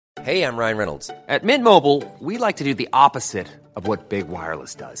Hey, I'm Ryan Reynolds. At Mint Mobile, we like to do the opposite of what Big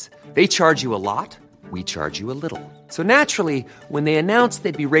Wireless does. They charge you a lot, we charge you a little. So naturally, when they announced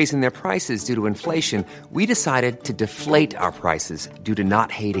they'd be raising their prices due to inflation, we decided to deflate our prices due to not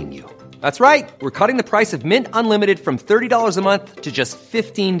hating you. That's right. We're cutting the price of Mint Unlimited from $30 a month to just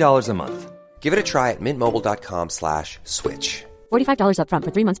 $15 a month. Give it a try at mintmobile.com/switch. $45 up front for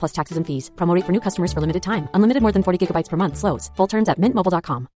 3 months plus taxes and fees. Promo rate for new customers for limited time. Unlimited more than 40 gigabytes per month. Slows full terms at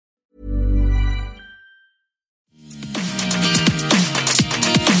mintmobile.com.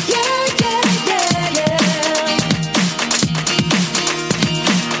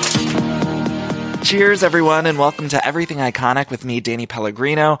 Cheers, everyone, and welcome to Everything Iconic with me, Danny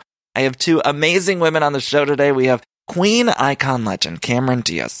Pellegrino. I have two amazing women on the show today. We have Queen icon legend Cameron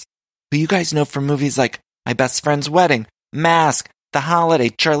Diaz, who you guys know from movies like My Best Friend's Wedding, Mask, The Holiday,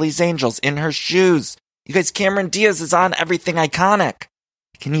 Charlie's Angels, In Her Shoes. You guys, Cameron Diaz is on Everything Iconic.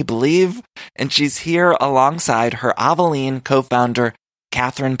 Can you believe? And she's here alongside her Aveline co-founder,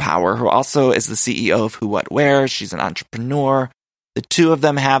 Catherine Power, who also is the CEO of Who What Wear. She's an entrepreneur. The two of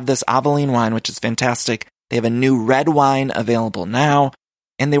them have this Aveline wine, which is fantastic. They have a new red wine available now.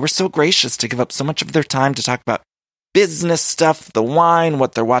 And they were so gracious to give up so much of their time to talk about business stuff, the wine,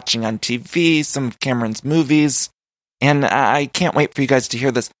 what they're watching on TV, some of Cameron's movies. And I can't wait for you guys to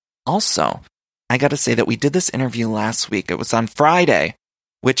hear this. Also, I got to say that we did this interview last week. It was on Friday,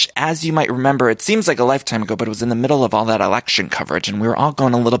 which, as you might remember, it seems like a lifetime ago, but it was in the middle of all that election coverage. And we were all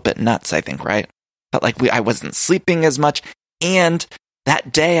going a little bit nuts, I think, right? Felt like I wasn't sleeping as much. And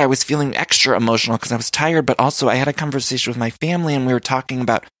that day I was feeling extra emotional because I was tired, but also I had a conversation with my family and we were talking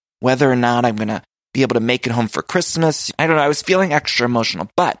about whether or not I'm going to be able to make it home for Christmas. I don't know. I was feeling extra emotional,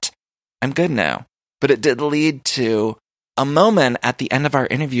 but I'm good now. But it did lead to a moment at the end of our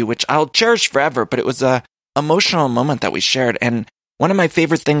interview, which I'll cherish forever, but it was a emotional moment that we shared. And one of my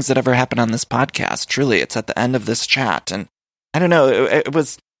favorite things that ever happened on this podcast, truly, it's at the end of this chat. And I don't know, it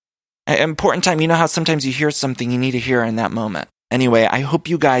was an important time. You know how sometimes you hear something you need to hear in that moment. Anyway, I hope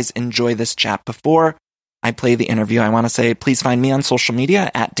you guys enjoy this chat. Before I play the interview, I want to say, please find me on social media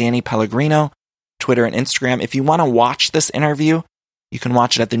at Danny Pellegrino, Twitter and Instagram. If you want to watch this interview, you can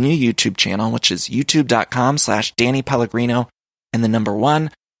watch it at the new YouTube channel, which is youtube.com/Danny Pellegrino and the number 1.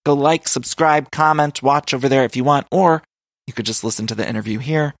 Go like, subscribe, comment, watch over there if you want, or you could just listen to the interview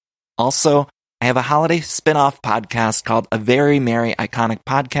here. Also, I have a holiday spin-off podcast called A Very Merry Iconic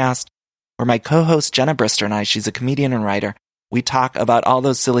Podcast, where my co-host Jenna Brister and I, she's a comedian and writer, we talk about all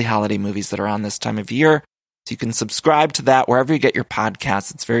those silly holiday movies that are on this time of year. So you can subscribe to that wherever you get your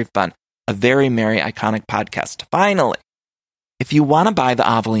podcasts. It's very fun. A Very Merry Iconic Podcast. Finally, if you want to buy the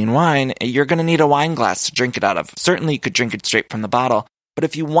Aveline wine, you're going to need a wine glass to drink it out of. Certainly you could drink it straight from the bottle, but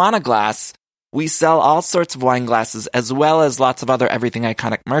if you want a glass, we sell all sorts of wine glasses as well as lots of other Everything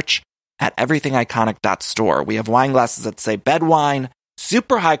Iconic merch at everythingiconic.store. We have wine glasses that say bed wine,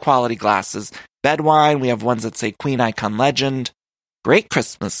 super high quality glasses, bed wine. We have ones that say Queen Icon Legend. Great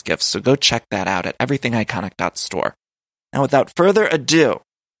Christmas gifts, so go check that out at everythingiconic.store. Now, without further ado,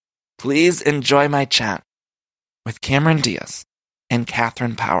 please enjoy my chat with Cameron Diaz and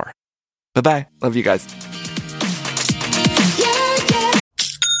Catherine Power. Bye-bye. Love you guys.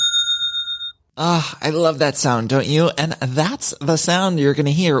 Ah, I love that sound, don't you? And that's the sound you're going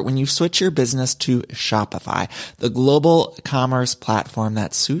to hear when you switch your business to Shopify, the global commerce platform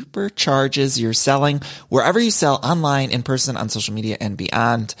that supercharges your selling wherever you sell online, in person, on social media, and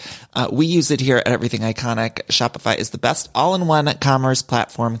beyond. We use it here at Everything Iconic. Shopify is the best all-in-one commerce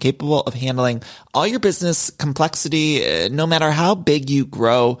platform capable of handling all your business complexity, no matter how big you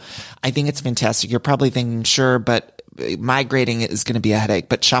grow. I think it's fantastic. You're probably thinking, sure, but migrating is going to be a headache,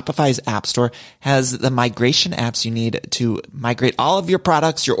 but Shopify's App Store has the migration apps you need to migrate all of your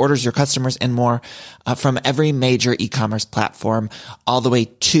products, your orders, your customers, and more from every major e-commerce platform all the way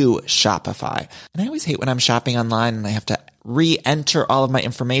to Shopify. And I always hate when I'm shopping online and I have to re-enter all of my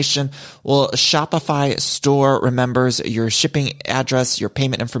information. Well, Shopify store remembers your shipping address, your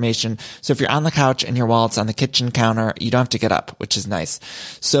payment information. So if you're on the couch and your wallet's on the kitchen counter, you don't have to get up, which is nice.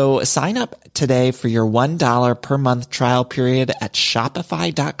 So sign up today for your $1 per month trial period at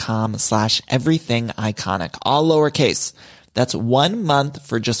shopify.com/everythingiconic, all lowercase. That's 1 month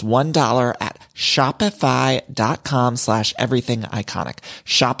for just $1 at shopify.com/everythingiconic.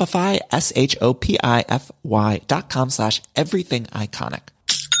 Shopify, shopify.com/everythingiconic.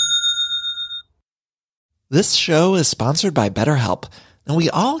 This show is sponsored by BetterHelp. And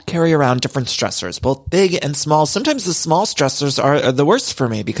we all carry around different stressors, both big and small. Sometimes the small stressors are the worst for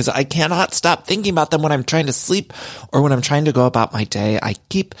me because I cannot stop thinking about them when I'm trying to sleep or when I'm trying to go about my day. I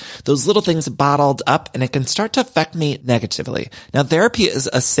keep those little things bottled up and it can start to affect me negatively. Now, therapy is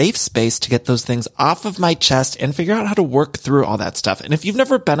a safe space to get those things off of my chest and figure out how to work through all that stuff. And if you've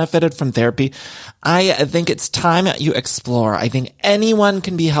never benefited from therapy, I think it's time you explore. I think anyone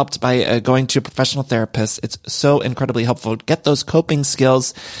can be helped by going to a professional therapist. It's so incredibly helpful. Get those coping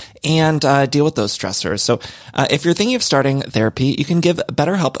skills and deal with those stressors. So if you're thinking of starting therapy, you can give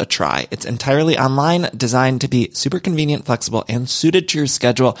BetterHelp a try. It's entirely online, designed to be super convenient, flexible, and suited to your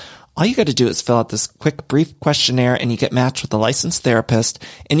schedule. All you got to do is fill out this quick, brief questionnaire and you get matched with a licensed therapist,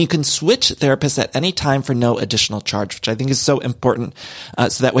 and you can switch therapists at any time for no additional charge, which I think is so important.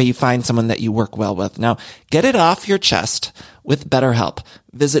 So that way you find someone that you work well with. Now, get it off your chest with BetterHelp.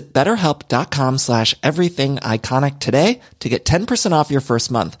 Visit BetterHelp.com/everythingiconic today to get 10% off your first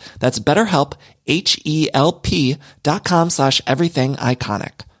month. That's BetterHelp,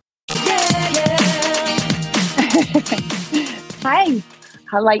 HELP.com/everythingiconic. Hi.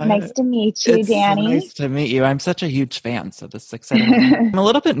 Nice to meet you, Danny. So nice to meet you. I'm such a huge fan, so this is exciting. I'm a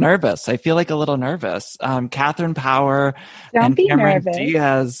little bit nervous. I feel like a little nervous. Catherine Power and Cameron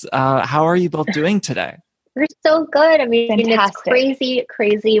Diaz, how are you both doing today? We're so good. I mean, Fantastic. It's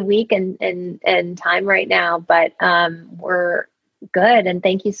crazy week and time right now, but we're good. And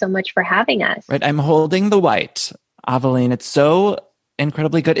thank you so much for having us. Right. I'm holding the white, Aveline. It's so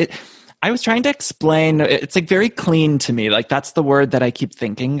incredibly good. I was trying to explain, it's like very clean to me. Like that's the word that I keep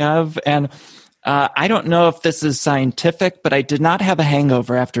thinking of. And I don't know if this is scientific, but I did not have a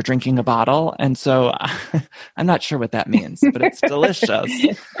hangover after drinking a bottle. And so I'm not sure what that means, but it's delicious.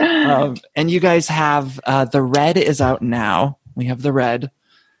 And you guys have, the red is out now. We have the red.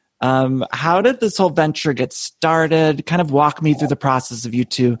 How did this whole venture get started? Kind of walk me through the process of you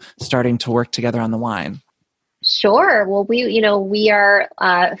two starting to work together on the wine. Sure. Well, we are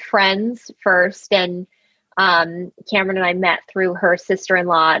friends first, and Cameron and I met through her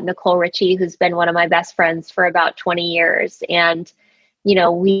sister-in-law, Nicole Ritchie, who's been one of my best friends for about 20 years. And,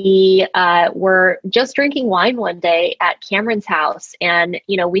 we were just drinking wine one day at Cameron's house, and,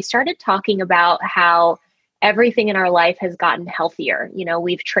 we started talking about how everything in our life has gotten healthier.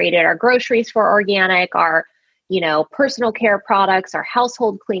 We've traded our groceries for organic, our personal care products, our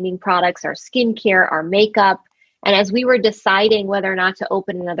household cleaning products, our skincare, our makeup. And as we were deciding whether or not to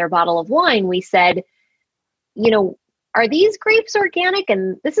open another bottle of wine, we said, are these grapes organic?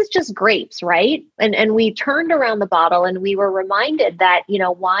 And this is just grapes, right? And we turned around the bottle and we were reminded that,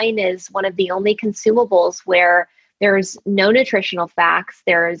 wine is one of the only consumables where there's no nutritional facts,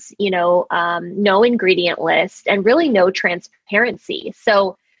 there's, no ingredient list, and really no transparency.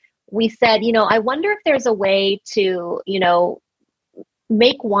 So we said, I wonder if there's a way to,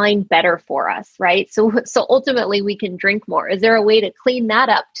 make wine better for us, right? So ultimately we can drink more. Is there a way to clean that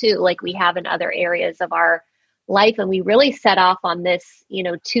up too, like we have in other areas of our life? And we really set off on this,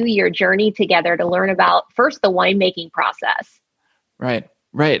 2-year journey together to learn about first the winemaking process. Right.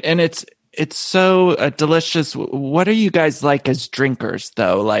 And it's so delicious. What are you guys like as drinkers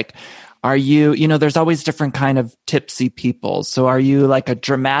though? Like, are you, there's always different kind of tipsy people. So are you like a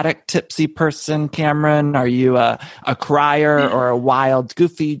dramatic tipsy person, Cameron? Are you a crier or a wild,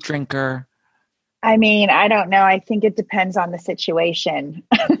 goofy drinker? I mean, I don't know. I think it depends on the situation.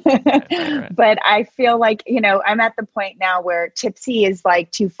 Right. But I feel like, I'm at the point now where tipsy is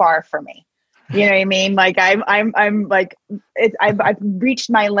like too far for me. You know what I mean? Like I'm like, I've reached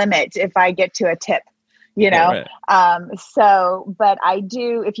my limit if I get to a tip. Right. But I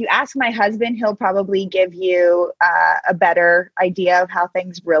do, if you ask my husband, he'll probably give you a better idea of how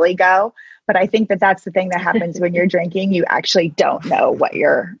things really go. But I think that's the thing that happens when you're drinking. You actually don't know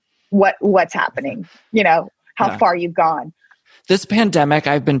what's happening, how far you've gone. This pandemic,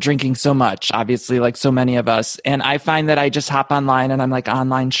 I've been drinking so much, obviously, like so many of us. And I find that I just hop online and I'm like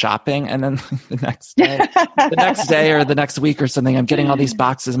online shopping. And then the next day or the next week or something, I'm getting all these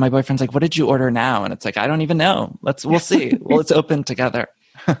boxes. And my boyfriend's like, what did you order now? And it's like, I don't even know. We'll see. Well, let's open together.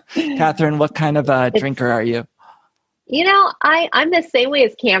 Catherine, what kind of a drinker are you? I'm the same way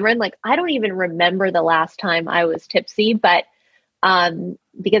as Cameron. Like, I don't even remember the last time I was tipsy, but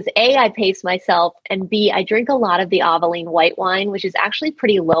because A, I pace myself, and B, I drink a lot of the Aveline white wine, which is actually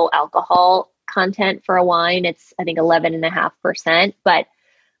pretty low alcohol content for a wine. It's, I think, 11.5%. But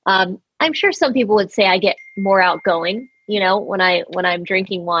I'm sure some people would say I get more outgoing, when I'm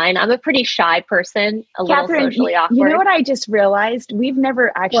drinking wine. I'm a pretty shy person, little socially awkward. You know what I just realized? We've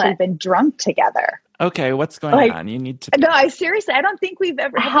never actually been drunk together. Okay, what's going on? You need to. No, I don't think we've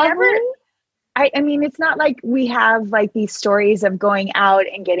ever. I mean, it's not like we have like these stories of going out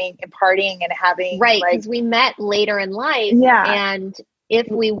and getting and partying and having right, like, because we met later in life. Yeah. And if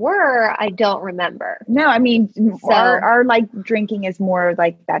we were, I don't remember. No, I mean, So- our like drinking is more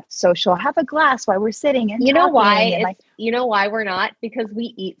like that social, have a glass while we're sitting and You know talking why? and, like, You know why we're not? Because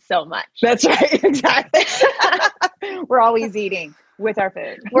we eat so much. that's right. Exactly. We're always eating with our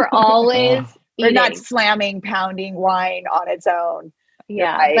food. We're always We're eating. not slamming, pounding wine on its own.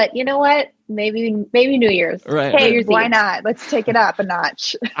 Yeah, Right. but you know what? Maybe New Year's. Right. New Hey, Year's why Eve. not? Let's take it up a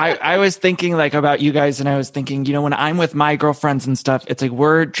notch. I was thinking like about you guys, and I was thinking, you know, when I'm with my girlfriends and stuff, it's like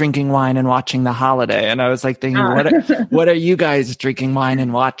we're drinking wine and watching The Holiday. And I was like thinking, what are you guys drinking wine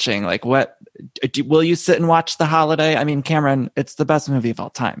and watching? Like, will you sit and watch The Holiday? I mean, Cameron, it's the best movie of all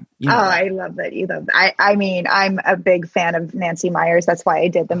time. You know that. I love it. You love it. I mean, I'm a big fan of Nancy Meyers. That's why I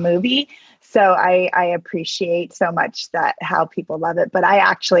did the movie. So I appreciate so much that how people love it, but I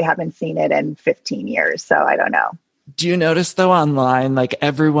actually haven't seen it in 15 years. So I don't know. Do you notice though online, like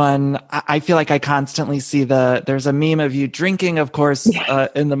everyone, I feel like I constantly see there's a meme of you drinking, of course,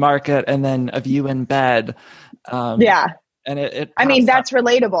 in the market, and then of you in bed. Yeah. And it I mean, pops that's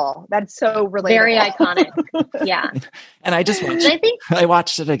relatable. That's so relatable. Very iconic. Yeah. up. And I just watched, And I think I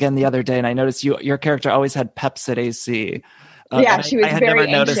watched it again the other day, and I noticed your character always had Pepsid AC. Yeah, and she was I had very never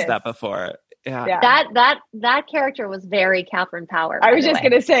noticed anxious. that before. Yeah. Yeah. that character was very Catherine Power. I by was the just way.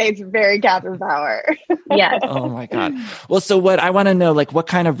 going to say it's very Catherine Power. Yes. Oh my God. Well, so what I want to know, like, what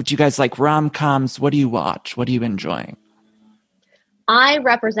kind of, do you guys like rom-coms? What do you watch? What are you enjoying? I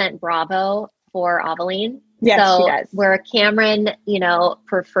represent Bravo for Aveline. Yes, so she does. where Cameron,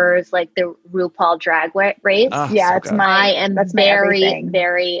 prefers like the RuPaul Drag Race. Oh, Yeah, so it's good. my- I am that's my very, everything.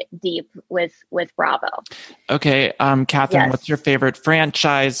 very deep with Bravo. Okay. Catherine, Yes. what's your favorite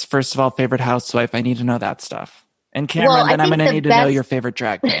franchise? First of all, favorite housewife. I need to know that stuff. And Cameron, Well, I then I'm think going to the need to know best- your favorite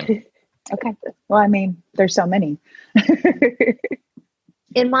drag queen. Okay. Well, I mean, there's so many.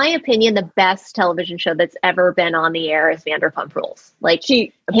 In my opinion, the best television show that's ever been on the air is Vanderpump Rules. Like,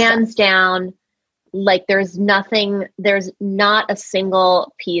 hands down, like there's not a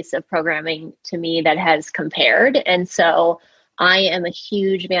single piece of programming to me that has compared. And so I am a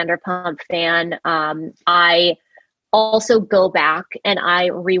huge Vanderpump fan. I also go back and I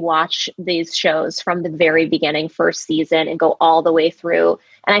rewatch these shows from the very beginning, first season, and go all the way through.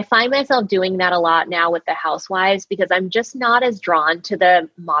 And I find myself doing that a lot now with the Housewives because I'm just not as drawn to the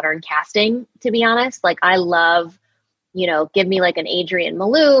modern casting, to be honest. Like I love, give me like an Adrienne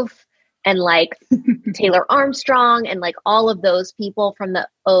Maloof and like Taylor Armstrong and like all of those people from the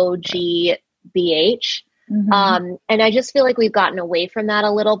OG BH. Mhm. And I just feel like we've gotten away from that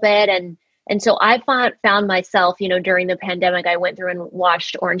a little bit. And so I found myself, during the pandemic, I went through and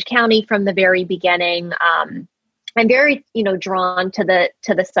watched Orange County from the very beginning. I'm very, drawn to the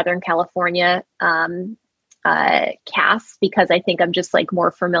Southern California cast because I think I'm just like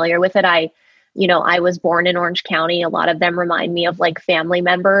more familiar with it. I was born in Orange County. A lot of them remind me of like family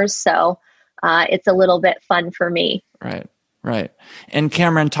members. So it's a little bit fun for me. Right. And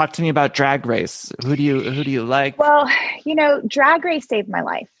Cameron, talk to me about Drag Race. Who do you like? Well, Drag Race saved my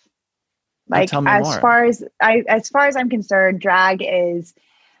life. Like tell me as more. far as I'm concerned, drag is,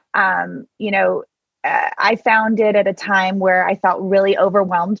 I found it at a time where I felt really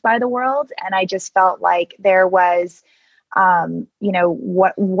overwhelmed by the world. And I just felt like there was,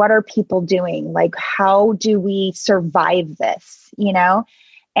 what are people doing? Like, how do we survive this,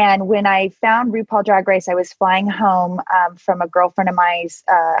 And when I found RuPaul Drag Race, I was flying home from a girlfriend of mine's,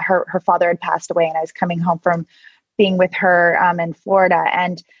 her father had passed away and I was coming home from being with her in Florida.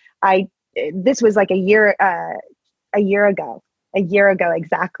 And this was like a year ago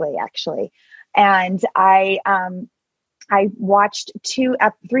exactly, actually. And I watched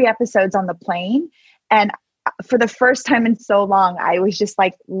 3 episodes on the plane, and for the first time in so long, I was just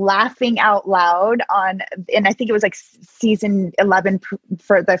like laughing out loud and I think it was like season 11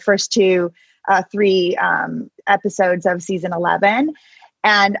 for the first 3 episodes of season 11.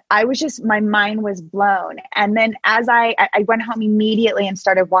 And I was just, my mind was blown. And then as I went home immediately and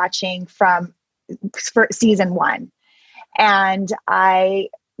started watching for season 1. And I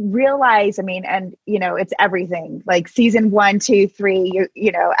realized, it's everything. Like season 1, 2, 3,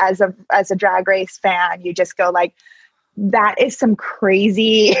 as a Drag Race fan, you just go like, that is some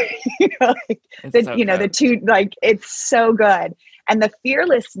crazy, the two, like, it's so good. And the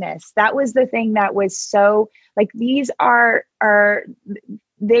fearlessness, that was the thing that was so like, these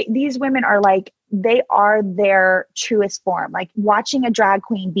women are like, they are their truest form. Like watching a drag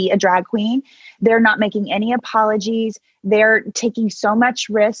queen be a drag queen, they're not making any apologies. They're taking so much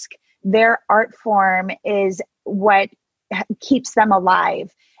risk. Their art form is what keeps them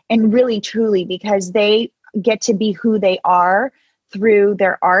alive. and really truly, because they get to be who they are through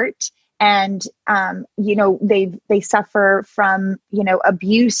their art. And, they suffer from,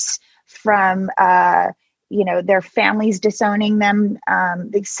 abuse, from, their families disowning them,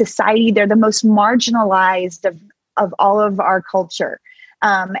 the society. They're the most marginalized of all of our culture.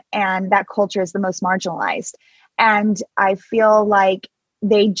 And that culture is the most marginalized. And I feel like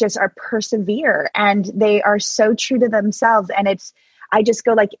they just are persevere, and they are so true to themselves. And I just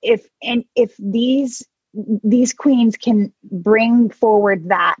go like, if these queens can bring forward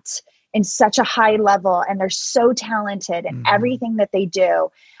that in such a high level, and they're so talented in everything that they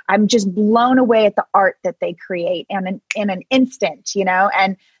do, I'm just blown away at the art that they create in an instant,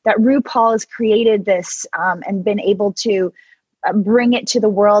 and that RuPaul has created this and been able to bring it to the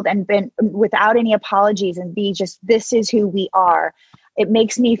world and been without any apologies and be just, this is who we are. It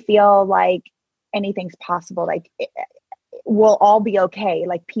makes me feel like anything's possible. Like we'll all be okay.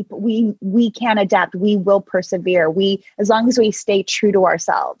 Like people, we can adapt. We will persevere. As long as we stay true to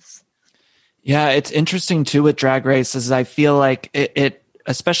ourselves. Yeah. It's interesting too with Drag Race is I feel like it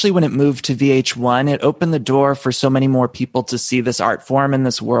especially when it moved to VH1, it opened the door for so many more people to see this art form in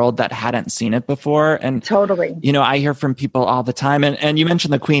this world that hadn't seen it before. And totally, I hear from people all the time, and you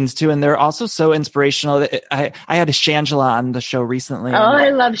mentioned the queens too, and they're also so inspirational. I had a Shangela on the show recently. Oh,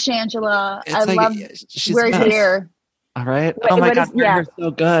 I love Shangela. We're here. All right. Oh my God, you're so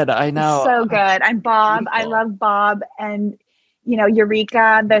good. I know. So good. I'm Bob. Beautiful. I love Bob. And,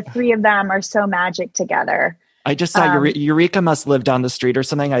 Eureka, the three of them are so magic together. I just saw Eureka must live down the street or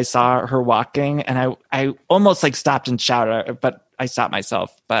something. I saw her walking, and I almost stopped and shouted, but I stopped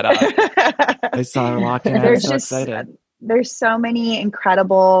myself. But I saw her walking. And I was so excited. There's so many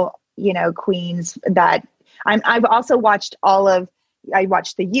incredible, queens that I've also watched I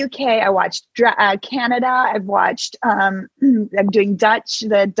watched the UK. I watched Canada. I've watched. I'm doing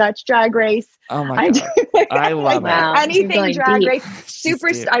the Dutch Drag Race. Oh my God! I love it. Anything Drag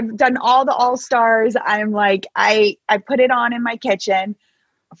Race. I've done all the All Stars. I'm like I put it on in my kitchen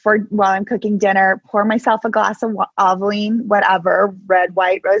while I'm cooking dinner. Pour myself a glass of Aveline, whatever, red,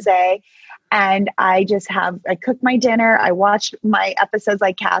 white, rosé. And I cook my dinner. I watch my episodes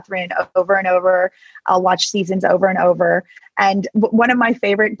like Catherine over and over. I'll watch seasons over and over. And one of my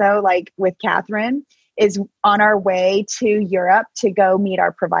favorite though, like with Catherine, is on our way to Europe to go meet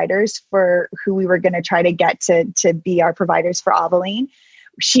our providers for who we were going to try to get to be our providers for Aveline.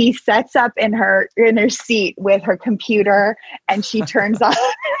 She sets up in her seat with her computer, and she turns on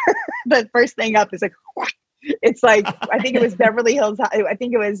the first thing up is like, it's like, I think it was Beverly Hills. I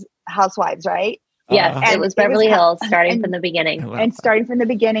think it was Housewives, right? Yes, and it was Beverly Hills starting from the beginning.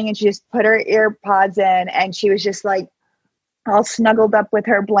 And she just put her ear pods in, and she was just like all snuggled up with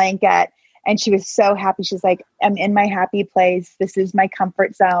her blanket. And she was so happy. She's like, I'm in my happy place. This is my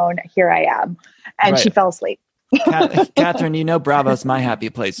comfort zone. Here I am. And she fell asleep. Catherine, Bravo's my happy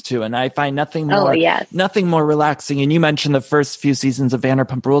place too, and I find nothing more relaxing. And you mentioned the first few seasons of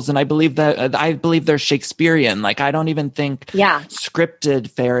Vanderpump Rules, and I believe they're Shakespearean. Like I don't even think scripted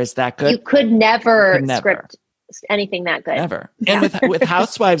fare is that good. You could never script anything that good. Never. And with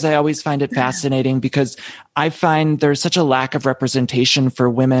Housewives, I always find it fascinating because I find there's such a lack of representation for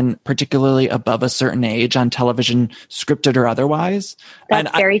women, particularly above a certain age on television, scripted or otherwise. That's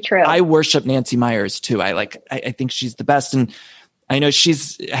very true. I worship Nancy Meyers too. I think she's the best. And I know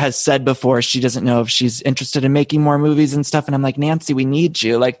has said before she doesn't know if she's interested in making more movies and stuff. And I'm like, Nancy, we need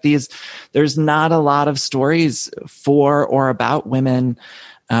you. Like there's not a lot of stories for or about women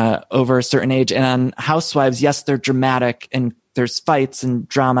over a certain age. And on Housewives, yes, they're dramatic and there's fights and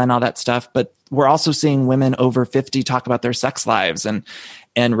drama and all that stuff, but we're also seeing women over 50 talk about their sex lives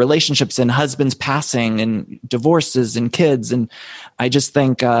and relationships and husbands passing and divorces and kids. And I just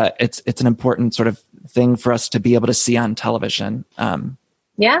think it's an important sort of thing for us to be able to see on television.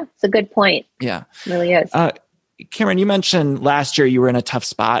 Yeah, it's a good point. Yeah. It really is. Cameron, you mentioned last year you were in a tough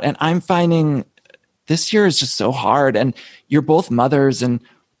spot, and I'm finding this year is just so hard. And you're both mothers, and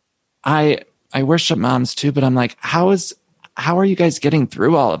I worship moms too, but I'm like, how are you guys getting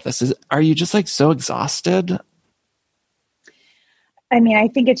through all of this? Are you just like so exhausted? I mean, I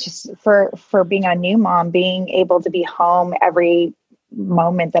think it's just for being a new mom, being able to be home every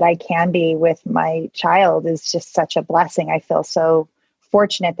moment that I can be with my child is just such a blessing. I feel so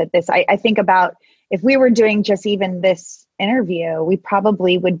fortunate that I think about if we were doing just even this interview, we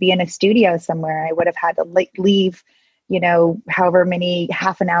probably would be in a studio somewhere. I would have had to leave, however many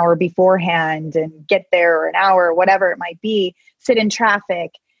half an hour beforehand and get there, or an hour, or whatever it might be, sit in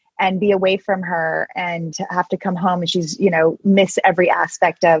traffic. and be away from her and have to come home and she's, you know, miss every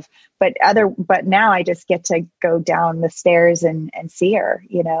aspect of, but now I just get to go down the stairs and see her,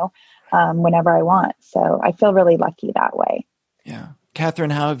 you know, whenever I want. So I feel really lucky that way. Yeah. Catherine,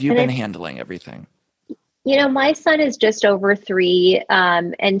 how have you been handling everything? You know, my son is just over 3.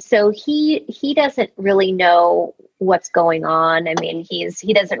 And so he doesn't really know what's going on. I mean,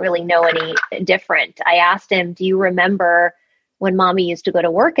 he doesn't really know any different. I asked him, do you remember when mommy used to go to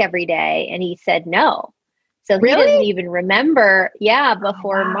work every day? And he said, no. So he doesn't even remember,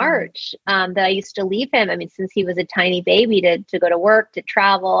 before March, that I used to leave him. I mean, since he was a tiny baby to go to work, to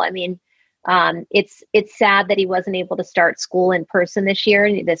travel. I mean, it's sad that he wasn't able to start school in person this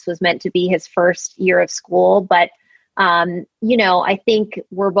year. This was meant to be his first year of school, but you know, I think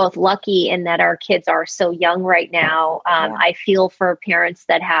we're both lucky in that our kids are so young right now. I feel for parents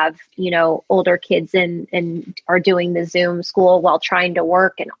that have, you know, older kids and are doing the Zoom school while trying to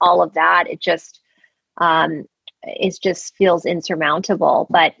work and all of that. It just feels insurmountable.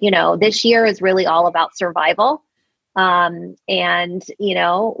 But, you know, this year is really all about survival. And, you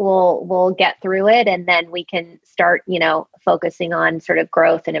know, we'll get through it and then we can start, you know, focusing on sort of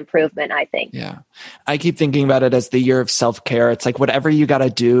growth and improvement, I think. Yeah. I keep thinking about it as the year of self-care. It's like whatever you got to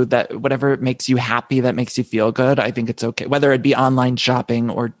do, that whatever makes you happy, that makes you feel good. I think it's okay. Whether it be online shopping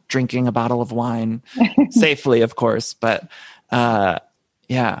or drinking a bottle of wine safely, of course. But,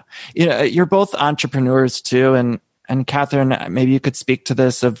 yeah, you know, you're both entrepreneurs too. And Catherine, maybe you could speak to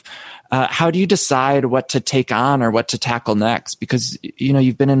this of how do you decide what to take on or what to tackle next? Because, you know,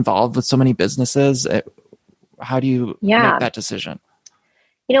 you've been involved with so many businesses. How do you make that decision?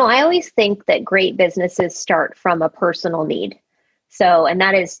 You know, I always think that great businesses start from a personal need. So, and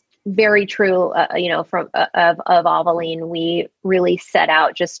that is very true, you know, of Avaline. We really set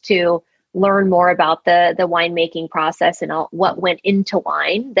out just to learn more about the winemaking process and what went into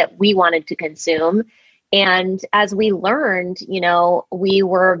wine that we wanted to consume. And as we learned, you know, we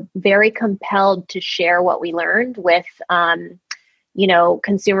were very compelled to share what we learned with, you know,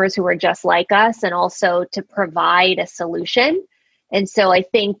 consumers who were just like us, and also to provide a solution. And so I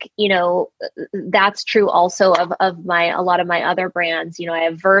think, you know, that's true also of a lot of my other brands. You know, I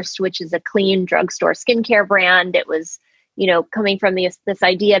have Versed, which is a clean drugstore skincare brand. It was, you know, coming from this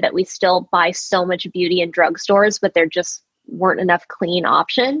idea that we still buy so much beauty in drugstores, but there just weren't enough clean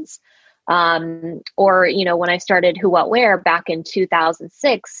options. Or, you know, when I started Who What Wear back in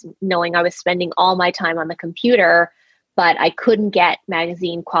 2006, knowing I was spending all my time on the computer, but I couldn't get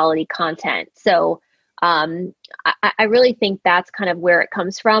magazine quality content. So I really think that's kind of where it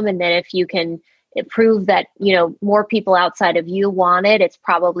comes from. And then if you can prove that, you know, more people outside of you want it, it's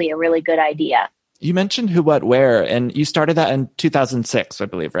probably a really good idea. You mentioned Who What Wear, and you started that in 2006, I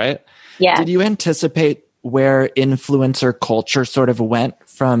believe, right? Yeah. Did you anticipate where influencer culture sort of went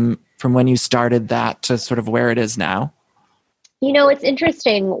from when you started that to sort of where it is now? You know, it's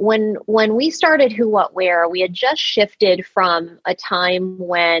interesting. When we started Who What Wear, we had just shifted from a time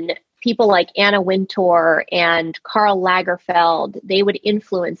when people like Anna Wintour and Karl Lagerfeld, they would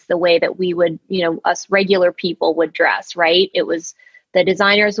influence the way that we would, you know, us regular people would dress, right? It was the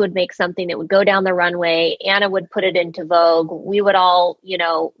designers would make something that would go down the runway. Anna would put it into Vogue. We would all, you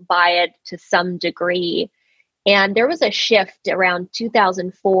know, buy it to some degree. And there was a shift around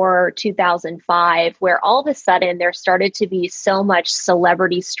 2004, 2005, where all of a sudden there started to be so much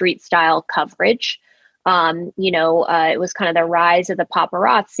celebrity street style coverage. You know, it was kind of the rise of the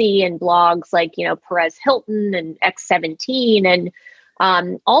paparazzi and blogs like, you know, Perez Hilton and X17. And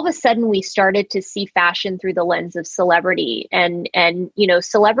all of a sudden we started to see fashion through the lens of celebrity. And you know,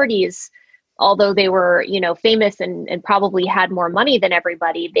 celebrities, although they were, you know, famous and probably had more money than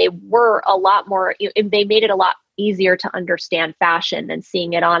everybody, they were a lot more, they made it a lot easier to understand fashion than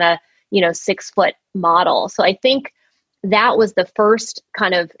seeing it on a, you know, 6-foot model. So I think that was the first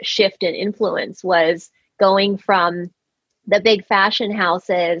kind of shift in influence, was going from the big fashion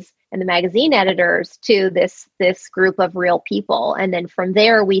houses and the magazine editors to this group of real people. And then from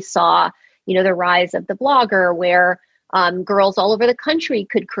there we saw, you know, the rise of the blogger, where girls all over the country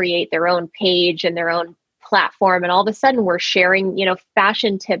could create their own page and their own platform. And all of a sudden we're sharing, you know,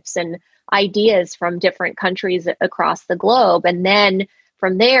 fashion tips and ideas from different countries across the globe. And then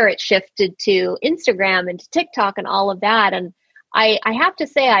from there, it shifted to Instagram and to TikTok and all of that. And I have to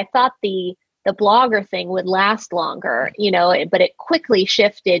say, I thought the blogger thing would last longer, you know, but it quickly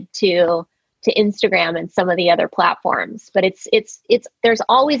shifted to Instagram and some of the other platforms. But it's there's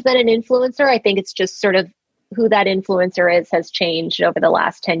always been an influencer. I think it's just sort of who that influencer has changed over the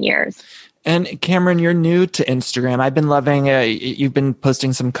last 10 years. And Cameron, you're new to Instagram. I've been loving you've been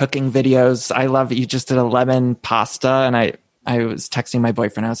posting some cooking videos. I love you just did a lemon pasta, and I was texting my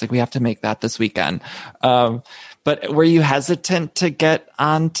boyfriend. I was like, we have to make that this weekend. But were you hesitant to get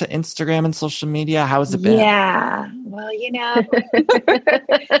onto Instagram and social media? How has it been? Yeah. Well,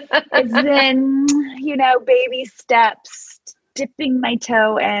 it's been, baby steps, dipping my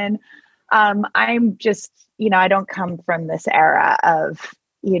toe in. I'm just, I don't come from this era of,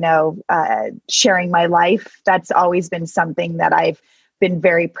 sharing my life. That's always been something that I've been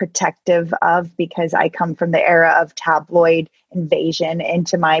very protective of, because I come from the era of tabloid invasion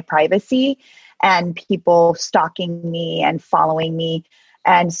into my privacy and people stalking me and following me.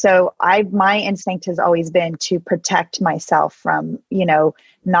 And so my instinct has always been to protect myself from,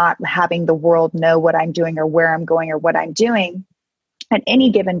 not having the world know what I'm doing or where I'm going or what I'm doing at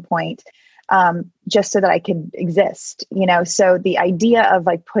any given point, just so that I could exist, So the idea of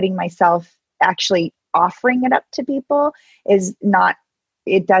like putting myself, actually offering it up to people is not,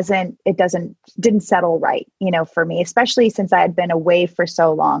 didn't settle right, for me, especially since I had been away for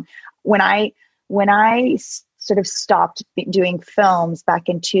so long. When I sort of stopped doing films back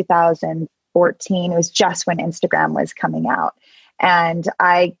in 2014, it was just when Instagram was coming out. And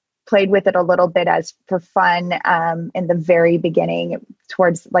I played with it a little bit as for fun in the very beginning,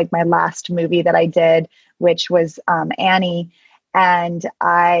 towards like my last movie that I did, which was Annie. And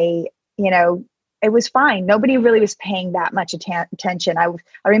it was fine. Nobody really was paying that much attention. I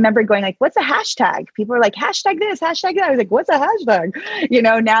remember going like, what's a hashtag? People were like, hashtag this, hashtag that. I was like, what's a hashtag?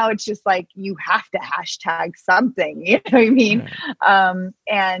 Now it's just like, you have to hashtag something, you know what I mean?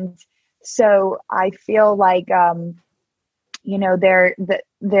 And so I feel like, I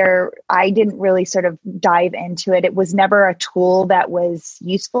didn't really sort of dive into it. It was never a tool that was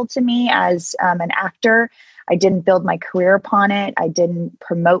useful to me as an actor. I didn't build my career upon it. I didn't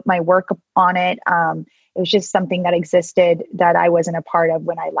promote my work on it. It was just something that existed that I wasn't a part of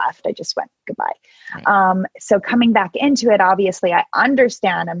when I left. I just went goodbye. Right. So coming back into it, obviously I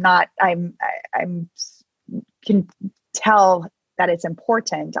understand. I'm can tell that it's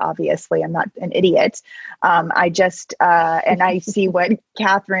important. Obviously I'm not an idiot. I just, and I see what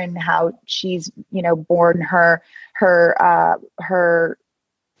Catherine, how she's, born her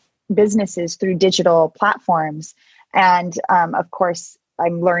businesses through digital platforms. And of course,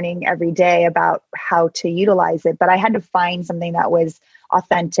 I'm learning every day about how to utilize it, but I had to find something that was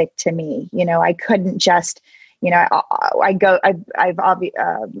authentic to me. I couldn't just,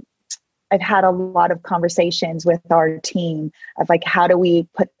 I've had a lot of conversations with our team of like, how do we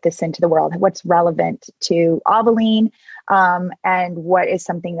put this into the world? What's relevant to Aveline? And what is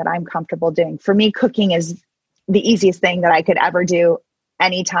something that I'm comfortable doing? For me, cooking is the easiest thing that I could ever do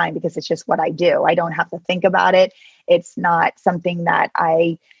anytime, because it's just what I do. I don't have to think about it. It's not something that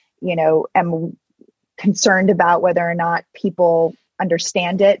I, am concerned about whether or not people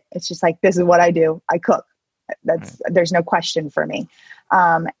understand it. It's just like, this is what I do. I cook. There's no question for me.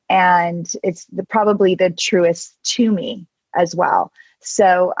 And it's probably the truest to me as well.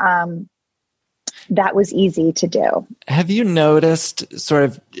 So, that was easy to do. Have you noticed, sort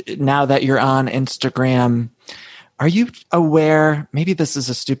of, now that you're on Instagram, are you aware, maybe this is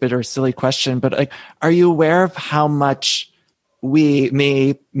a stupid or silly question, but like, are you aware of how much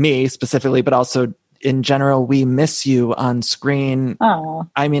me specifically, but also in general, we miss you on screen? Oh,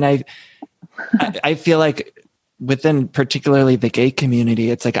 I mean, I feel like within particularly the gay community,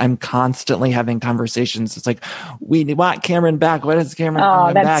 it's like I'm constantly having conversations. It's like, we want Cameron back. What is Cameron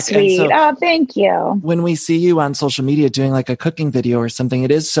coming back? Oh, that's sweet. So thank you. When we see you on social media doing like a cooking video or something, it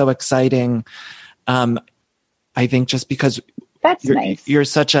is so exciting. I think just because nice. You're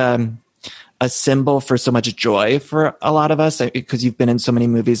such a symbol for so much joy for a lot of us, because you've been in so many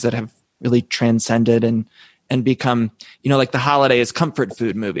movies that have really transcended and become, like The Holidays comfort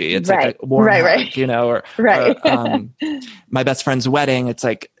food movie. It's like a warm hug, or My Best Friend's Wedding. It's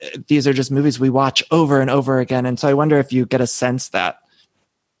like, these are just movies we watch over and over again. And so I wonder if you get a sense that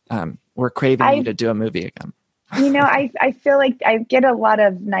we're craving you to do a movie again. I feel like I get a lot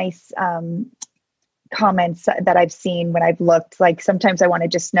of nice comments that I've seen when I've looked. Like, sometimes I want to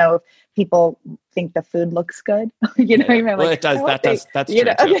just know if people think the food looks good. Well, it does. That's true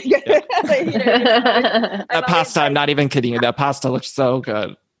too. That pasta, I'm not even kidding you. That pasta looks so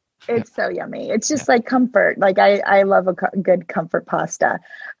good. It's so yummy. It's just like comfort. Like I love a good comfort pasta.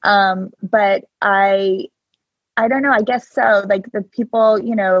 But I don't know. I guess so. Like, the people,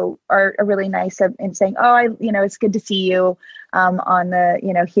 are really nice in saying, oh, it's good to see you on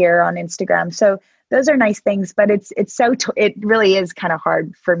the, here on Instagram. So those are nice things, but it really is kind of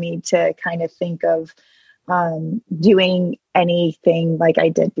hard for me to kind of think of doing anything like I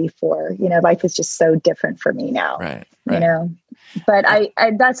did before. Life is just so different for me now. Right. But I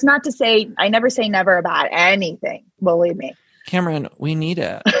that's not to say, I never say never about anything. Believe me. Cameron, we need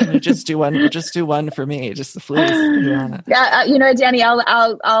it. Can you just do one? Just do one for me. Just please. Yeah, Danny,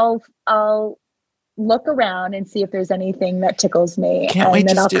 I'll look around and see if there's anything that tickles me,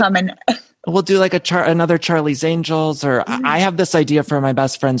 come and. We'll do like another Charlie's Angels, or I have this idea for my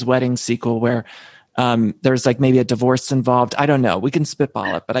best friend's wedding sequel where there's like maybe a divorce involved. I don't know. We can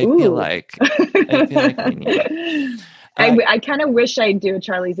spitball it, but I feel like we need it. I kind of wish I'd do a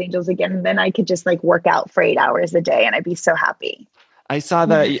Charlie's Angels again. And then I could just like work out for 8 hours a day and I'd be so happy. I saw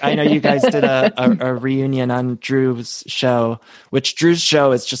I know you guys did a reunion on Drew's show, which Drew's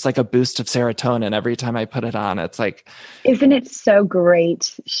show is just like a boost of serotonin every time I put it on. It's like, isn't it so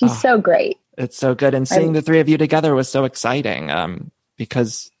great? She's so great. It's so good. And seeing the three of you together was so exciting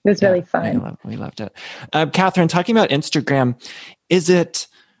because it was really fun. We loved it. Catherine, talking about Instagram,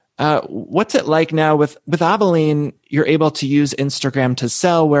 what's it like now with Aveline? You're able to use Instagram to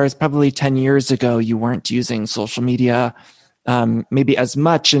sell, whereas probably 10 years ago, you weren't using social media maybe as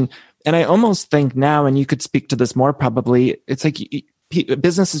much. And I almost think now, and you could speak to this more probably, it's like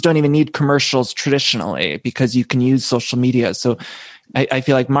businesses don't even need commercials traditionally because you can use social media. So I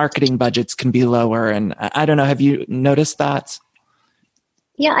feel like marketing budgets can be lower. And I don't know, have you noticed that?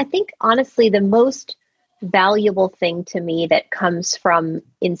 Yeah, I think honestly, the most valuable thing to me that comes from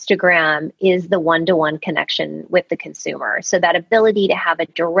Instagram is the one-to-one connection with the consumer. So that ability to have a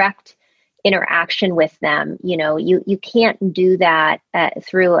direct interaction with them, you can't do that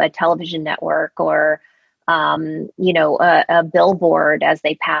through a television network or, a billboard as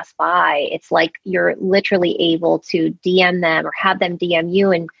they pass by. It's like you're literally able to DM them or have them DM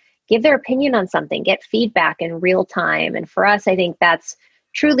you and give their opinion on something, get feedback in real time. And for us, I think that's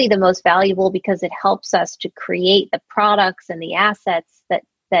truly the most valuable because it helps us to create the products and the assets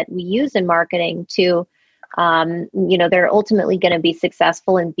that we use in marketing to, they're ultimately going to be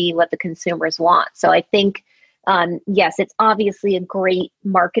successful and be what the consumers want. So I think, yes, it's obviously a great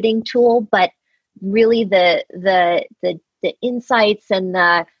marketing tool, but really the insights and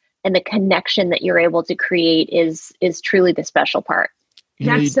the connection that you're able to create is truly the special part.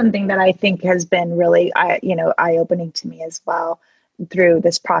 That's something that I think has been really, eye-opening to me as well. Through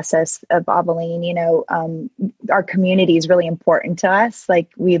this process of Aveline, our community is really important to us.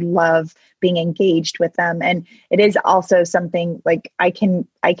 Like we love being engaged with them. And it is also something like I can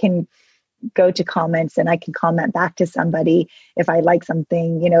go to comments and I can comment back to somebody if I like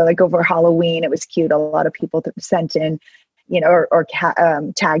something, like over Halloween, it was cute. A lot of people sent in, or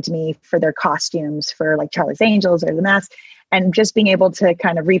tagged me for their costumes for like Charlie's Angels or the mask. And just being able to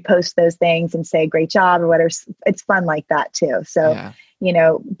kind of repost those things and say, great job or whatever, it's fun like that too. So,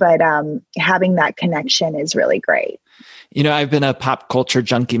 but having that connection is really great. I've been a pop culture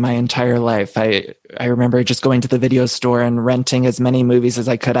junkie my entire life. I remember just going to the video store and renting as many movies as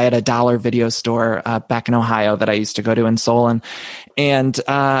I could. I had a $1 video store back in Ohio that I used to go to in Solon. And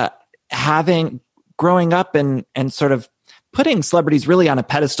growing up and sort of putting celebrities really on a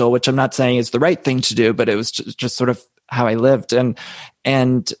pedestal, which I'm not saying is the right thing to do, but it was just sort of how I lived. And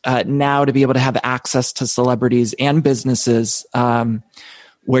now to be able to have access to celebrities and businesses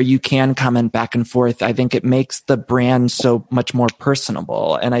where you can comment back and forth, I think it makes the brand so much more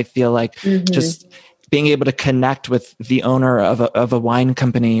personable. And I feel like just being able to connect with the owner of a wine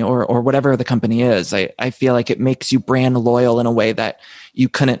company or whatever the company is, I feel like it makes you brand loyal in a way that you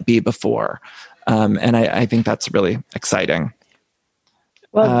couldn't be before. And I think that's really exciting.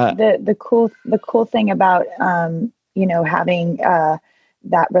 Well, the cool thing about having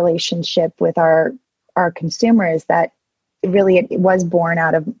that relationship with our consumer is that it was born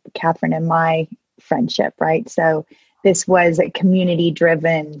out of Catherine and my friendship, right? So this was a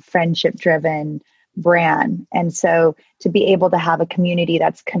community-driven, friendship-driven brand. And so to be able to have a community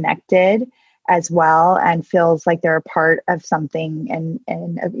that's connected as well and feels like they're a part of something and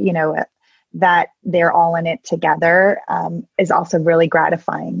that they're all in it together is also really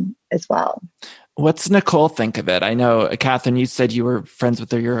gratifying as well. What's Nicole think of it? I know, Catherine, you said you were friends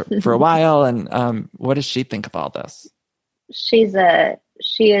with her for a while. And what does she think of all this? She is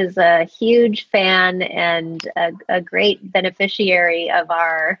a huge fan and a great beneficiary of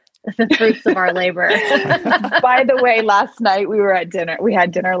the fruits of our labor. By the way, last night we were at dinner. We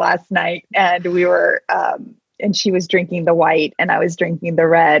had dinner last night and we were, and she was drinking the white and I was drinking the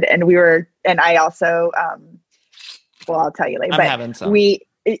red and I also, I'll tell you later, I'm having some.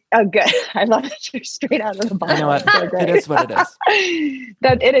 Oh, good. I love that you're straight out of the bottle. You know what? So it is what it is.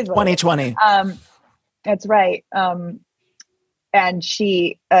 It is 2020. That's right. And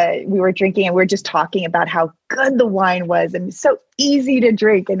we were drinking and we were just talking about how good the wine was and so easy to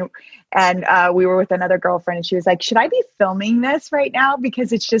drink. And we were with another girlfriend and she was like, should I be filming this right now?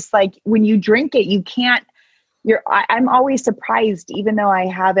 Because it's just like, when you drink it, you can't I'm always surprised, even though I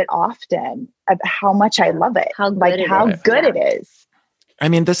have it often, of how much I love it. How good it is. I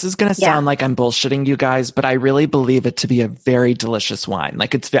mean, this is going to sound like I'm bullshitting you guys, but I really believe it to be a very delicious wine.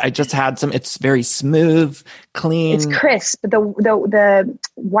 Like I just had some, it's very smooth, clean. It's crisp. The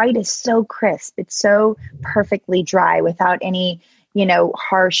white is so crisp. It's so perfectly dry without any,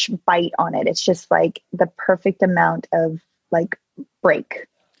 harsh bite on it. It's just like the perfect amount of like break.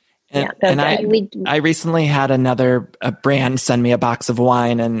 I recently had a brand send me a box of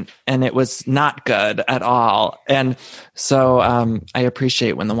wine and it was not good at all. And so I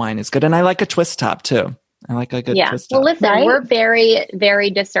appreciate when the wine is good. And I like a twist top too. I like a good twist top. Well, listen, we're very,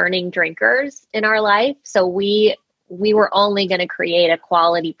 very discerning drinkers in our life. So we were only going to create a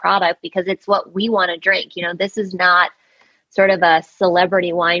quality product because it's what we want to drink. This is not sort of a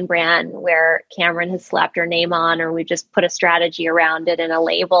celebrity wine brand where Cameron has slapped her name on, or we just put a strategy around it and a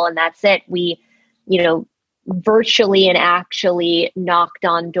label and that's it. We, virtually and actually knocked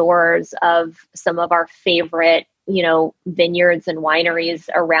on doors of some of our favorite, vineyards and wineries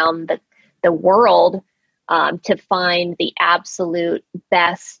around the world to find the absolute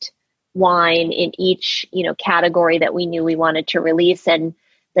best wine in each, category that we knew we wanted to release. And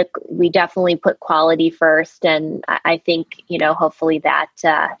we definitely put quality first. And I think, hopefully that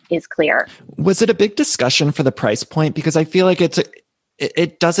is clear. Was it a big discussion for the price point? Because I feel like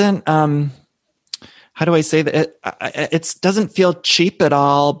it doesn't, how do I say that? It doesn't feel cheap at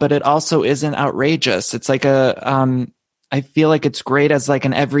all, but it also isn't outrageous. It's like I feel like it's great as like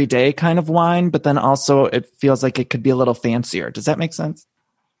an everyday kind of wine, but then also it feels like it could be a little fancier. Does that make sense?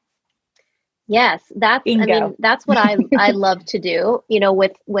 Yes, that's what I love to do,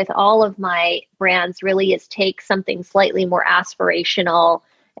 with all of my brands really is take something slightly more aspirational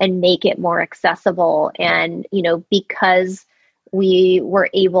and make it more accessible. And, because we were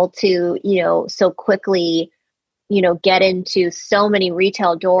able to, so quickly, get into so many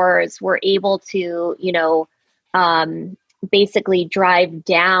retail doors, we're able to, basically drive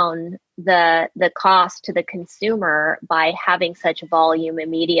down the cost to the consumer by having such volume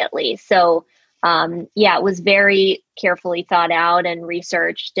immediately. So, it was very carefully thought out and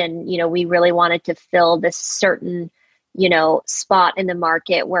researched. And, we really wanted to fill this certain, spot in the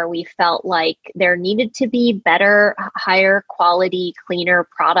market where we felt like there needed to be better, higher quality, cleaner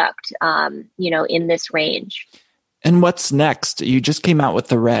product, in this range. And what's next? You just came out with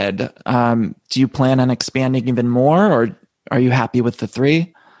the red. Do you plan on expanding even more, or are you happy with the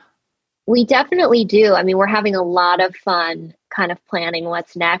 3? We definitely do. I mean, we're having a lot of fun kind of planning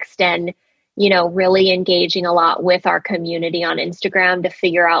what's next and, really engaging a lot with our community on Instagram to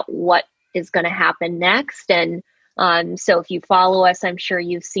figure out what is going to happen next. And so if you follow us, I'm sure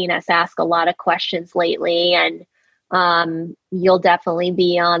you've seen us ask a lot of questions lately, and you'll definitely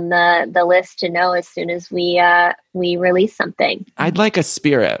be on the list to know as soon as we release something. I'd like a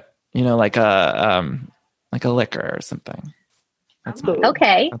spirit, like a liquor or something.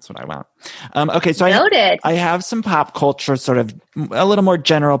 Okay. That's what I want. Okay, so Noted. I have some pop culture, sort of a little more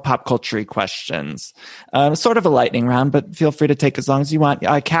general pop culture questions. Sort of a lightning round, but feel free to take as long as you want.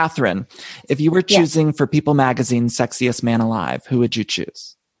 Catherine, if you were choosing for People Magazine's Sexiest Man Alive, who would you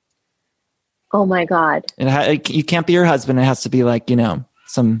choose? Oh my God. You can't be your husband. It has to be like,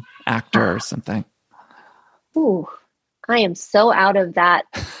 some actor or something. Ooh, I am so out of that,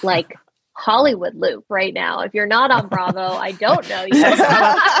 like, Hollywood loop right now. If you're not on Bravo, I don't know you.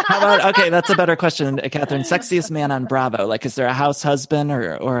 How about, okay, that's a better question, Catherine. Sexiest man on Bravo. Like, is there a house husband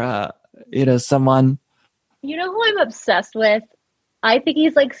or someone? You know who I'm obsessed with? I think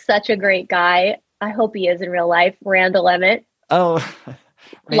he's like such a great guy. I hope he is in real life. Randall Emmett. Oh,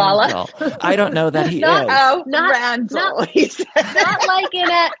 Lala. I don't know that he is. Oh, Randall.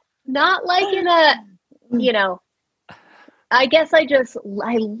 Not like in a, I guess I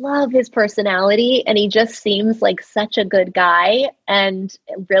love his personality, and he just seems like such a good guy and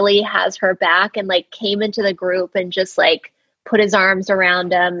really has her back and like came into the group and just like put his arms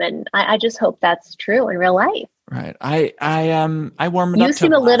around him. And I just hope that's true in real life. Right. I warmed you up to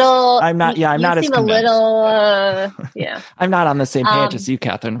seem a little, I'm not, yeah, I'm not as convinced. A little, yeah. I'm not on the same page as you,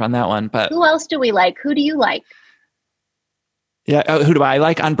 Catherine, on that one, but who else do we like? Who do you like? Yeah. Who do I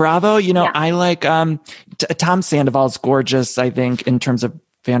like on Bravo? I like Tom Sandoval's gorgeous, I think, in terms of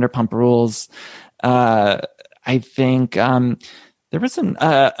Vanderpump Rules. I think there was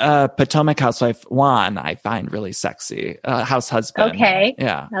a Potomac housewife, Juan, I find really sexy. House husband. Okay.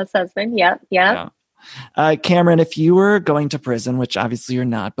 Yeah. House husband. Yep. Yeah. Cameron, if you were going to prison, which obviously you're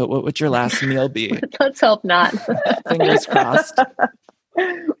not, but what would your last meal be? Let's hope not. Fingers crossed.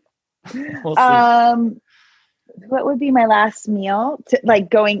 We'll see. What would be my last meal to, like,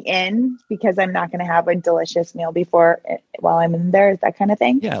 going in, because I'm not going to have a delicious meal before while I'm in there, that kind of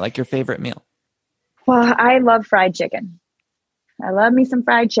thing? Yeah, like your favorite meal. Well, I love fried chicken. I love me some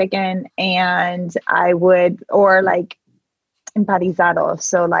fried chicken, and I would, or like empanizado,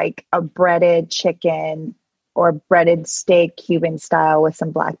 so like a breaded chicken or breaded steak Cuban style with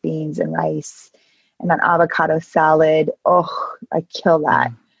some black beans and rice and an avocado salad. Oh, I kill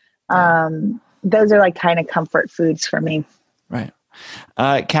that. Those are like kind of comfort foods for me. Right.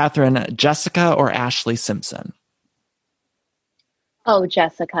 Catherine, Jessica or Ashley Simpson? Oh,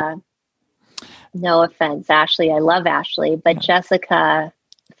 Jessica. No offense, Ashley. I love Ashley, but Jessica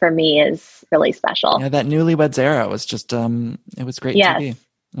for me is really special. Yeah, that Newlyweds era was just, it was great TV.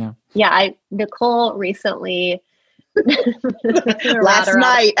 Yeah. Nicole recently last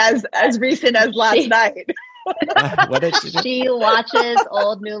night, as recent as last night. What did she do? She watches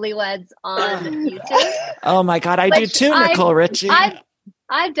old Newlyweds on YouTube. Oh my God, I do too, Nicole Richie.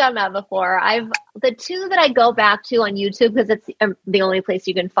 I've done that before. The two that I go back to on YouTube, because it's the only place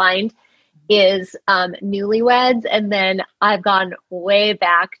you can find, is Newlyweds, and then I've gone way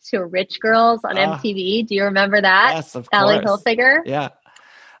back to Rich Girls on MTV. Do you remember that? Yes, of course. Ally Hilfiger. Yeah.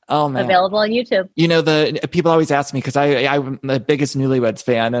 Oh man. Available on YouTube. You know, the people always ask me, because I'm the biggest Newlyweds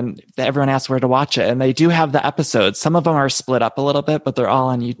fan, and everyone asks where to watch it, and they do have the episodes. Some of them are split up a little bit, but they're all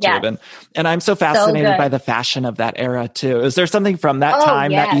on YouTube. Yes. And I'm so fascinated by the fashion of that era too. Is there something from that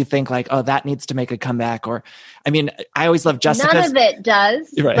time that you think like, oh, that needs to make a comeback? Or, I mean, I always love Jessica. None of it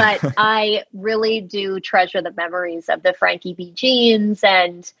does, right. But I really do treasure the memories of the Frankie B jeans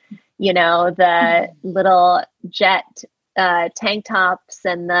and, you know, the little jet tank tops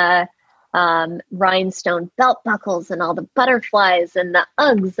and the rhinestone belt buckles and all the butterflies and the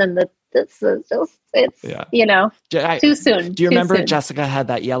Uggs and you know, too soon. Do you remember Jessica had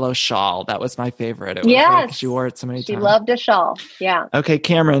that yellow shawl? That was my favorite. It was like, she wore it so many times. She loved a shawl. Yeah. Okay,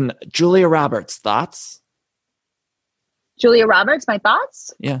 Cameron, Julia Roberts, thoughts? Julia Roberts, my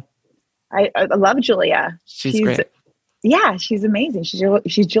thoughts? Yeah. I love Julia. She's great. Yeah, she's amazing.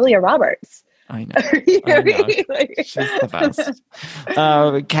 She's Julia Roberts. I know. She's the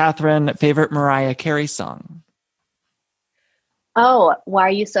best. Catherine, favorite Mariah Carey song? Oh, Why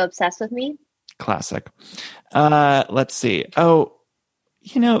Are You So Obsessed With Me? Classic. Let's see. Oh,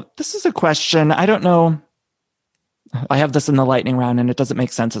 you know, this is a question. I don't know. I have this in the lightning round, and it doesn't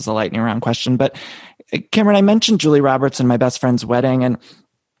make sense as a lightning round question. But Cameron, I mentioned Julia Roberts in my best friend's wedding, and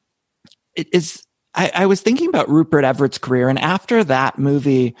it is. I was thinking about Rupert Everett's career, and after that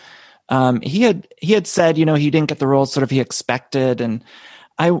movie, he had said, you know, he didn't get the role sort of he expected. And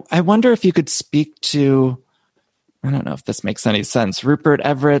I wonder if you could speak to, I don't know if this makes any sense, Rupert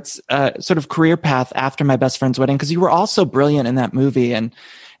Everett's sort of career path after My Best Friend's Wedding, because you were also brilliant in that movie. And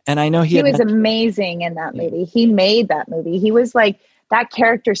I know he was amazing in that movie. He made that movie. He was like, that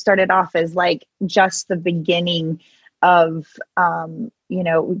character started off as like just the beginning of, you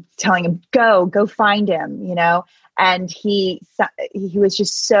know, telling him, go find him, you know, and he was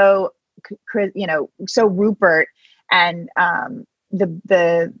just so, you know, so Rupert, and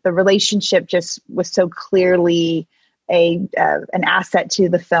the relationship just was so clearly an asset to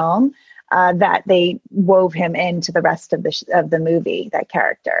the film that they wove him into the rest of the movie, that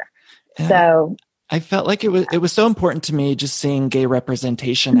character. Yeah. So I felt like it was so important to me just seeing gay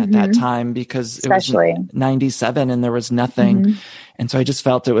representation at that time, because especially it was 97 and there was nothing. And so I just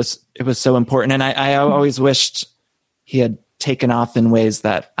felt it was so important. And I always wished he had taken off in ways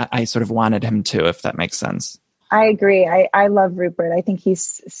that I sort of wanted him to, if that makes sense. I agree. I love Rupert. I think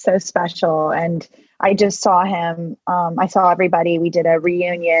he's so special. And I just saw him. I saw everybody. We did a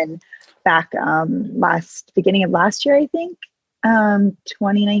reunion back beginning of last year, I think,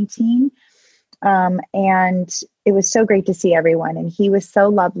 2019. And it was so great to see everyone. And he was so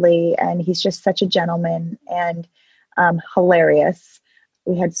lovely. And he's just such a gentleman and hilarious.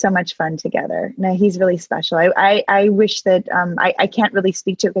 We had so much fun together. No, he's really special. I wish that I can't really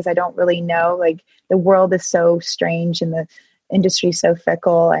speak to it because I don't really know. Like, the world is so strange and the industry so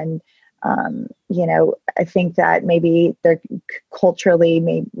fickle. And, you know, I think that maybe they're culturally,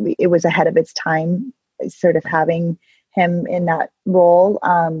 maybe it was ahead of its time, sort of having him in that role.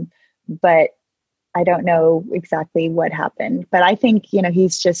 But I don't know exactly what happened. But I think, you know,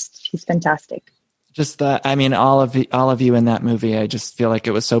 he's fantastic. Just I mean, all of you in that movie, I just feel like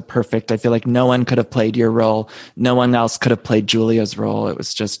it was so perfect. I feel like no one could have played your role. No one else could have played Julia's role. It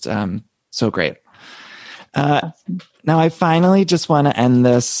was just so great. Awesome. Now, I finally just want to end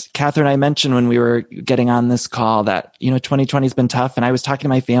this. Catherine, I mentioned when we were getting on this call that, 2020 has been tough. And I was talking to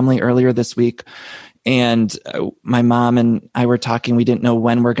my family earlier this week, and my mom and I were talking. We didn't know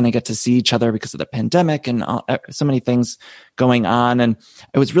when we're going to get to see each other because of the pandemic and so many things going on. And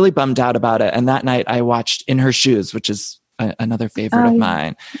I was really bummed out about it. And that night I watched In Her Shoes, which is another favorite of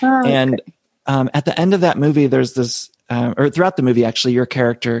mine. And at the end of that movie, there's this, or throughout the movie, actually, your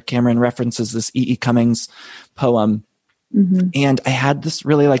character, Cameron, references this E.E. Cummings poem. Mm-hmm. And I had this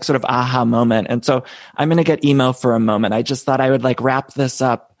really sort of aha moment. And so I'm going to get emo for a moment. I just thought I would wrap this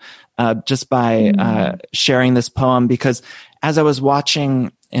up just by sharing this poem, because as I was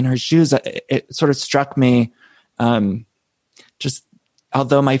watching In Her Shoes, it sort of struck me, just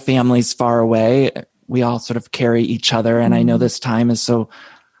although my family's far away, we all sort of carry each other. And I know this time is so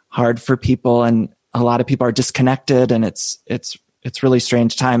hard for people, and a lot of people are disconnected, and it's really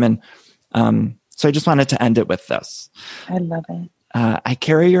strange time. And so I just wanted to end it with this. I love it. I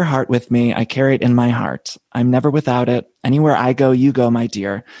carry your heart with me. I carry it in my heart. I'm never without it. Anywhere I go, you go, my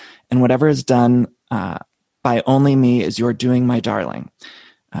dear. And whatever is done by only me is your doing, my darling.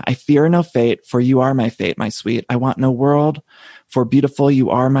 I fear no fate, for you are my fate, my sweet. I want no world, for beautiful you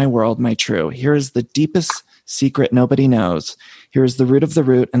are my world, my true. Here is the deepest secret nobody knows. Here is the root of the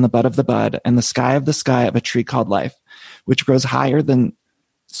root and the bud of the bud and the sky of a tree called life, which grows higher than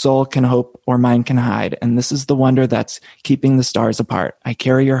soul can hope or mind can hide. And this is the wonder that's keeping the stars apart. I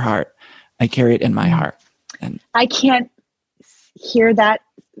carry your heart. I carry it in my heart. And I can't hear that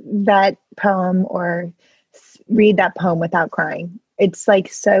poem or read that poem without crying. It's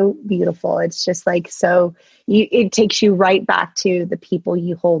so beautiful. It's just it takes you right back to the people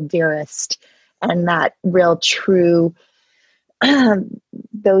you hold dearest, and that real true,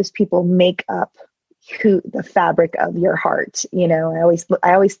 those people make up the fabric of your heart. I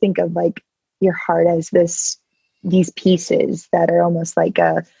always think of your heart as these pieces that are almost like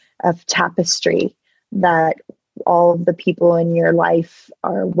a tapestry that all of the people in your life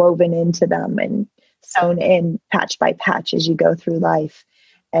are woven into them and sewn in patch by patch as you go through life,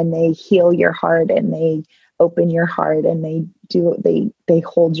 and they heal your heart, and they open your heart, and they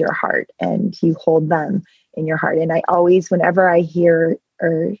hold your heart, and you hold them in your heart. And I always, whenever I hear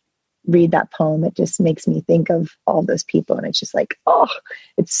or read that poem, it just makes me think of all those people, and it's just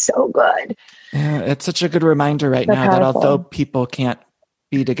it's so good. Yeah, it's such a good reminder right now that although people can't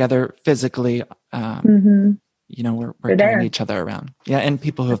be together physically, we're carrying each other around. Yeah, and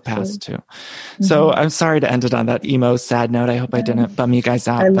people who have passed too. So I'm sorry to end it on that emo, sad note. I hope I didn't bum you guys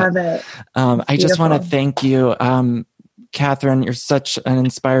out. I love it. I just want to thank you. Catherine, you're such an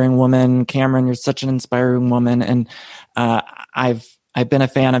inspiring woman. Cameron, you're such an inspiring woman. And I've been a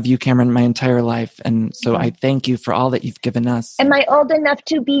fan of you, Cameron, my entire life. And so I thank you for all that you've given us. Am I old enough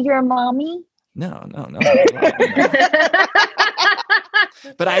to be your mommy? No.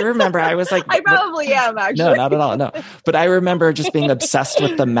 But I remember I was I probably am, actually. No, not at all. No. But I remember just being obsessed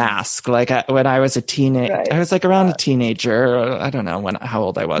with The Mask. When I was a teenager, right. I was around a teenager. I don't know how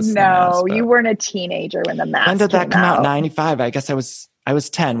old I was. No, you weren't a teenager when The Mask When did that come out? 95. I guess I was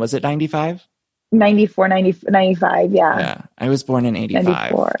 10. Was it 95? 94, 95. Yeah. Yeah. I was born in 85.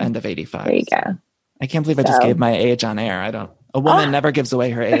 94. End of 85. There you go. I can't believe I just gave my age on air. A woman never gives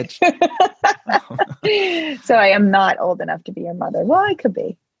away her age. So I am not old enough to be your mother. Well, I could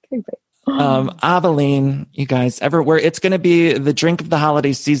be. Aveline, you guys, it's going to be the drink of the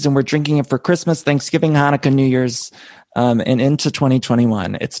holiday season. We're drinking it for Christmas, Thanksgiving, Hanukkah, New Year's, and into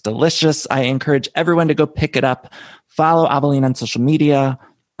 2021. It's delicious. I encourage everyone to go pick it up. Follow Aveline on social media.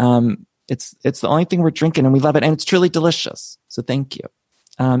 It's the only thing we're drinking, and we love it. And it's truly delicious. So thank you.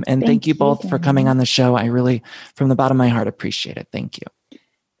 And thank you both for coming on the show. I really, from the bottom of my heart, appreciate it. Thank you.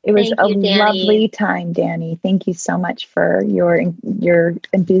 It was a lovely time, Danny. Thank you so much for your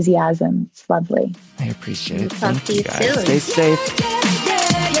enthusiasm. It's lovely. I appreciate it. Talk to you guys. soon. Stay safe.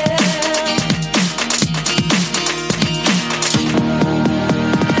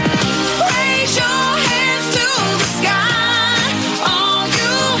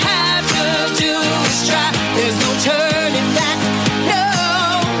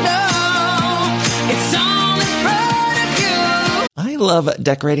 I love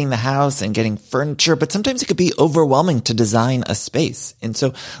decorating the house and getting furniture, but sometimes it could be overwhelming to design a space. And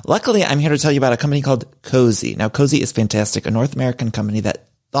so luckily I'm here to tell you about a company called Cozy. Now Cozy is fantastic, a North American company that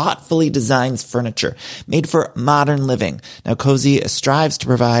thoughtfully designs furniture made for modern living. Now, Cozy strives to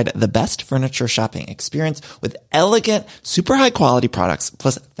provide the best furniture shopping experience with elegant, super high quality products,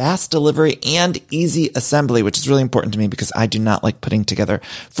 plus fast delivery and easy assembly, which is really important to me because I do not like putting together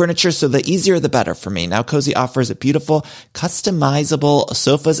furniture. So the easier, the better for me. Now, Cozy offers beautiful, customizable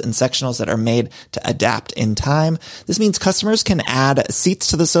sofas and sectionals that are made to adapt in time. This means customers can add seats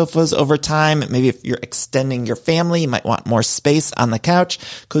to the sofas over time. Maybe if you're extending your family, you might want more space on the couch.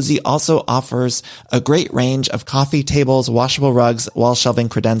 Cozy also offers a great range of coffee tables, washable rugs, wall shelving,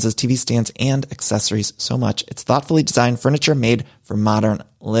 credenzas, TV stands, and accessories. So much. It's thoughtfully designed furniture made for modern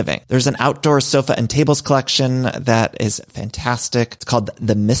living. There's an outdoor sofa and tables collection that is fantastic. It's called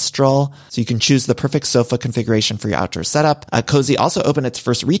the Mistral. So you can choose the perfect sofa configuration for your outdoor setup. Cozy also opened its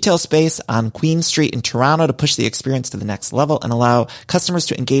first retail space on Queen Street in Toronto to push the experience to the next level and allow customers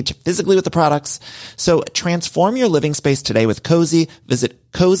to engage physically with the products. So transform your living space today with Cozy. Visit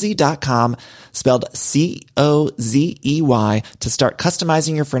cozy.com, spelled COZEY, to start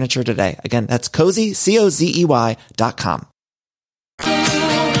customizing your furniture today. Again, that's Cozy, COZEY.com.